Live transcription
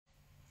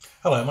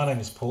Hello, my name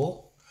is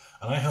Paul,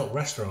 and I help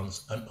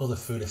restaurants and other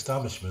food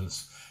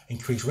establishments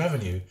increase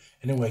revenue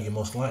in a way you're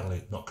most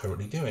likely not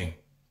currently doing.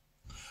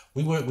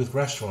 We work with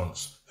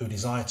restaurants who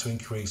desire to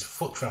increase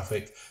foot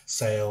traffic,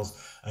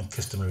 sales, and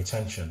customer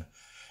retention.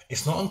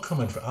 It's not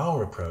uncommon for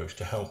our approach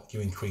to help you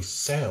increase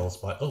sales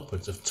by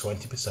upwards of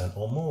 20%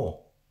 or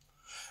more.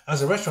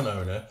 As a restaurant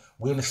owner,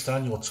 we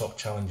understand your top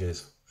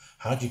challenges.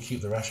 How do you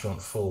keep the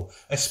restaurant full,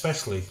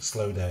 especially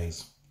slow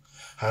days?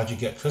 How do you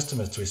get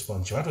customers to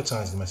respond to your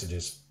advertising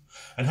messages?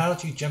 And how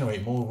do you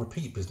generate more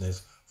repeat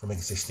business from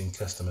existing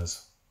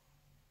customers?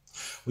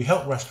 We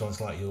help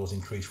restaurants like yours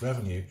increase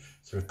revenue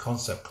through a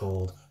concept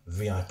called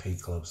VIP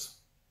clubs.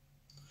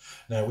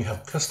 Now, we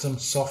have custom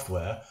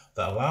software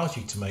that allows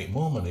you to make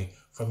more money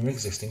from your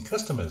existing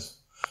customers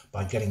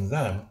by getting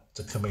them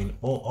to come in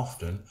more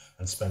often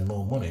and spend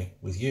more money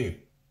with you.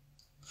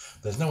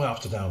 There's no app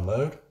to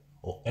download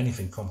or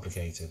anything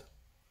complicated.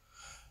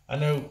 I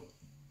know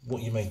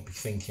what you may be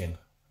thinking.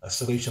 A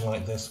solution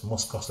like this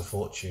must cost a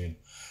fortune.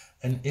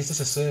 And is this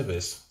a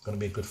service going to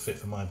be a good fit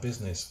for my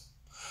business?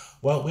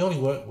 Well, we only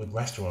work with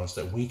restaurants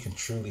that we can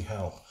truly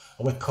help,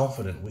 and we're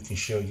confident we can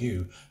show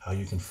you how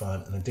you can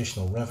find an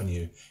additional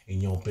revenue in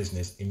your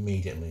business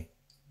immediately.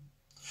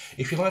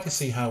 If you'd like to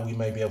see how we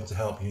may be able to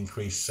help you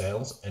increase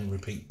sales and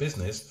repeat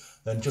business,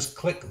 then just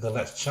click the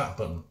Let's Chat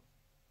button.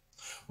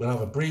 We'll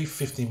have a brief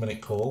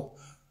 15-minute call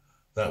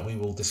that we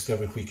will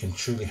discover if we can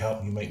truly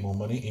help you make more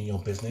money in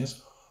your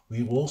business.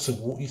 We will also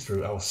walk you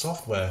through our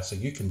software so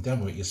you can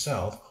demo it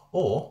yourself,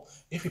 or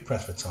if you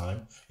press for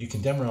time, you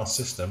can demo our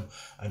system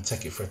and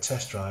take it for a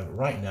test drive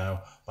right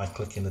now by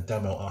clicking the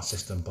Demo Our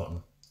System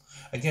button.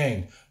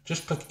 Again,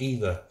 just click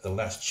either the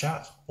Let's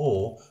Chat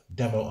or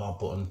Demo Our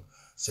Button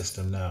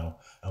system now,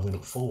 and we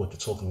look forward to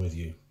talking with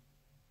you.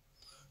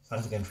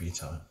 Thanks again for your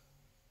time.